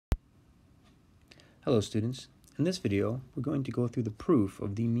Hello students, in this video we're going to go through the proof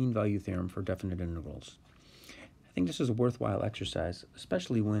of the mean value theorem for definite integrals. I think this is a worthwhile exercise,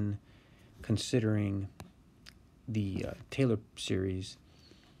 especially when considering the Taylor series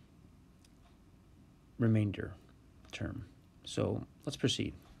remainder term. So let's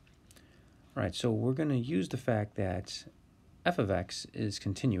proceed. All right, so we're going to use the fact that f of x is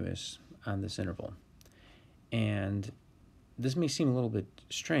continuous on this interval. And this may seem a little bit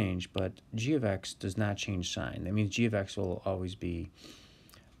strange, but g of x does not change sign. That means g of x will always be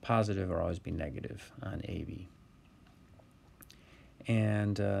positive or always be negative on AB.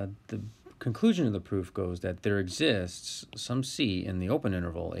 And the conclusion of the proof goes that there exists some c in the open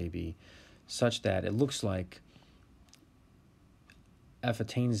interval AB such that it looks like f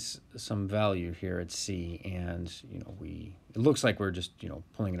attains some value here at c, and it looks like we're just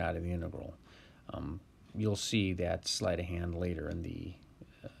pulling it out of the integral. You'll see that sleight of hand later in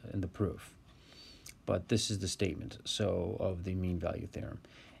the proof, but this is the statement of the mean value theorem.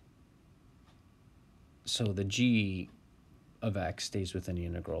 So the g of x stays within the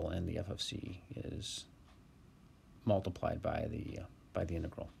integral, and the f of c is multiplied by the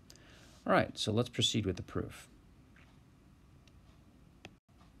integral. All right, so let's proceed with the proof.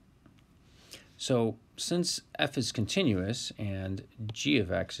 So since f is continuous and g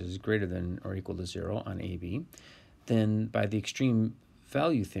of x is greater than or equal to 0 on AB, then by the extreme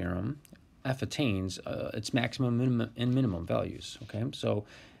value theorem, f attains its maximum and minimum values. Okay, so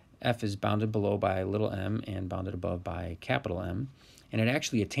f is bounded below by little m and bounded above by capital M, and it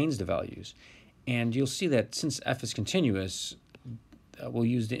actually attains the values. And you'll see that since f is continuous, we'll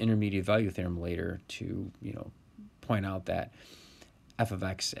use the intermediate value theorem later to point out that f of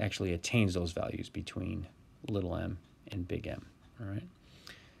x actually attains those values between little m and big M. All right.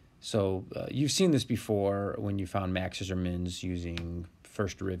 So you've seen this before when you found maxes or mins using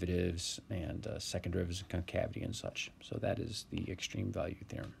first derivatives and second derivatives of concavity and such. So that is the extreme value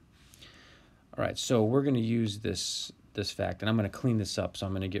theorem. All right, so we're going to use this fact, and I'm going to clean this up. So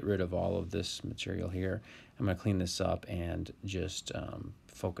I'm going to get rid of all of this material here. I'm going to clean this up and just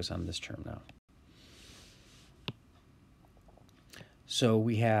focus on this term now. So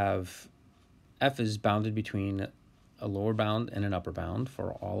we have f is bounded between a lower bound and an upper bound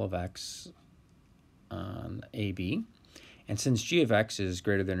for all of x on AB. And since g of x is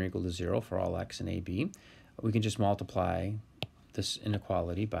greater than or equal to 0 for all x in AB, we can just multiply this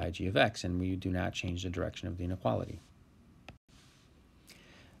inequality by g of x, and we do not change the direction of the inequality.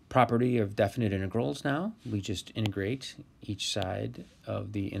 Property of definite integrals now, we just integrate each side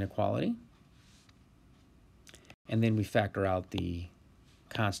of the inequality, and then we factor out the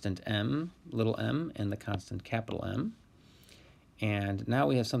constant m, little m, and the constant capital M. And now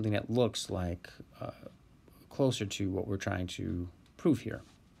we have something that looks like closer to what we're trying to prove here.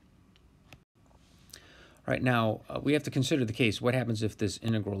 All right, now we have to consider the case, what happens if this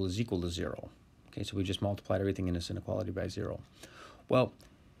integral is equal to 0? Okay, so we just multiplied everything in this inequality by 0. Well,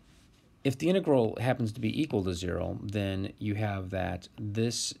 if the integral happens to be equal to 0, then you have that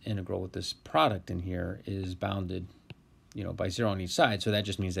this integral with this product in here is bounded by 0 on each side, so that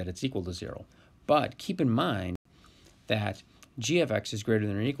just means that it's equal to 0. But keep in mind that g of x is greater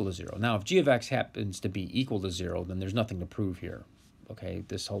than or equal to 0. Now, if g of x happens to be equal to 0, then there's nothing to prove here. Okay,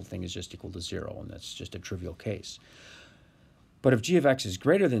 this whole thing is just equal to 0, and that's just a trivial case. But if g of x is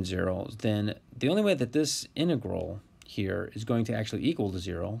greater than 0, then the only way that this integral here is going to actually equal to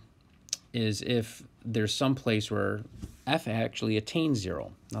 0 is if there's some place where f actually attains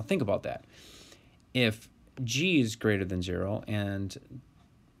 0. Now think about that. If g is greater than 0 and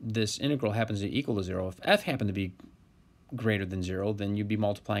this integral happens to equal to 0, if f happened to be greater than 0, then you'd be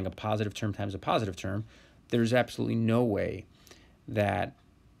multiplying a positive term times a positive term. There's absolutely no way that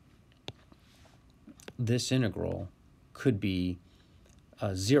this integral could be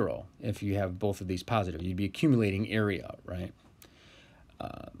 0 if you have both of these positive. You'd be accumulating area, right?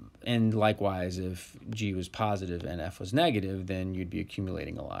 And likewise, if g was positive and f was negative, then you'd be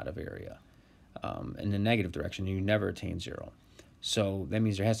accumulating a lot of area in the negative direction. You never attain 0. So that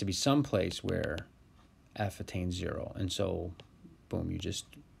means there has to be some place where f attains 0. And so, boom, you just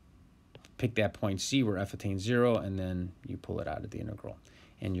pick that point C where f attains 0, and then you pull it out of the integral,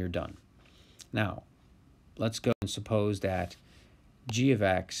 and you're done. Now, let's go and suppose that g of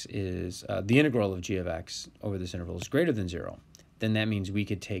x is, the integral of g of x over this interval is greater than 0. Then that means we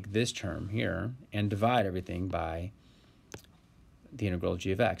could take this term here and divide everything by the integral of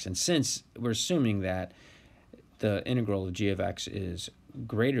g of x. And since we're assuming that the integral of g of x is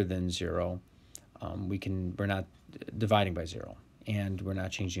greater than 0, we're not dividing by 0, and we're not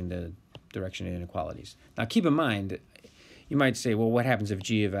changing the direction of inequalities. Now keep in mind, You might say, well, what happens if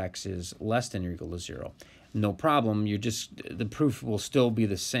g of x is less than or equal to 0? No problem. The proof will still be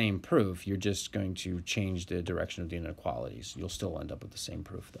the same proof. You're just going to change the direction of the inequalities. You'll still end up with the same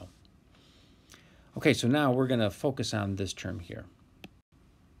proof, though. Okay, so now we're going to focus on this term here.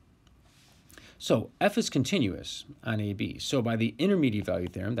 So f is continuous on AB. So by the intermediate value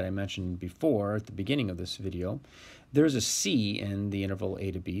theorem that I mentioned before at the beginning of this video, there's a c in the interval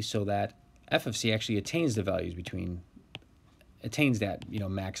a to b, so that f of c actually attains that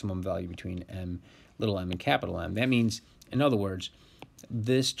maximum value between little m and capital M. That means, in other words,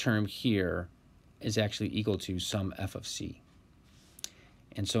 this term here is actually equal to some f of c.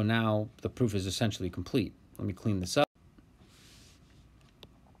 And so now the proof is essentially complete. Let me clean this up.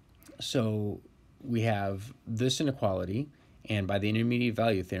 So we have this inequality, and by the intermediate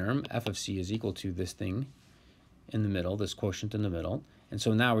value theorem, f of c is equal to this thing in the middle, this quotient in the middle. And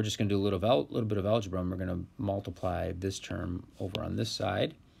so now we're just going to do a little bit of algebra, and we're going to multiply this term over on this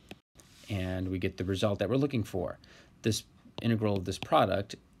side, and we get the result that we're looking for. This integral of this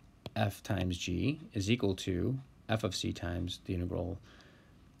product, f times g, is equal to f of c times the integral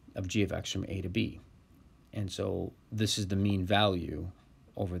of g of x from a to b. And so this is the mean value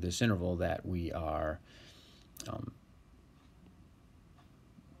over this interval that we are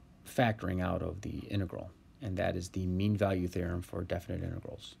factoring out of the integral. And that is the mean value theorem for definite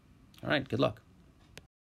integrals. All right, good luck.